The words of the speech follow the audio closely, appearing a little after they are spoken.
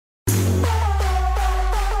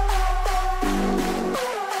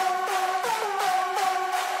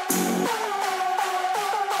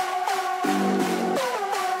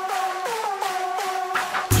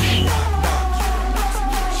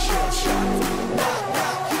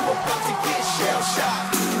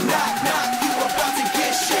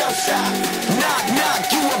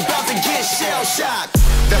shocked.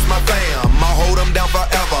 That's my fam, I'll hold them down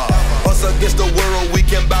forever. Us against the world, we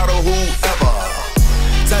can battle whoever.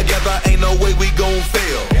 Together ain't no way we gon'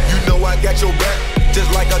 fail. You know I got your back, just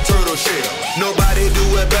like a turtle shell. Nobody do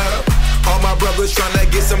it better. All my brothers tryna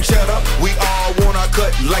get some cheddar. We all wanna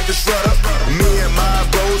cut like the shredder. Me and my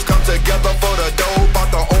bros come together for the dough.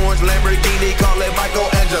 Bought the orange Lamborghini, call it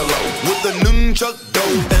Michelangelo. With the nunchuck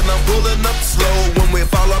dough, and I'm pulling up slow. When we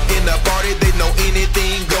fall up in the party, they know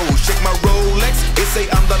anything goes. Check my Rolex, it say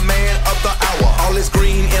I'm the man of the hour. All this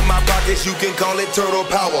green in my pockets, you can call it turtle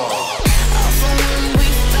power.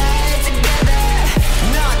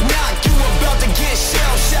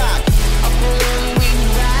 Shell-shocked. When we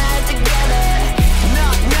ride together,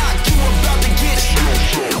 knock, knock, you about to get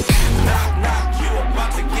shell-shocked. Knock, knock, you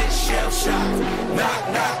about to get shell-shocked. Knock,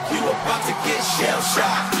 knock, you about to get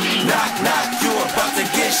shell-shocked. Knock, knock, you about to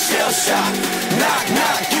get shell-shocked. Knock,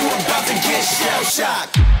 knock, you about to get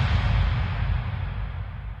shell-shocked.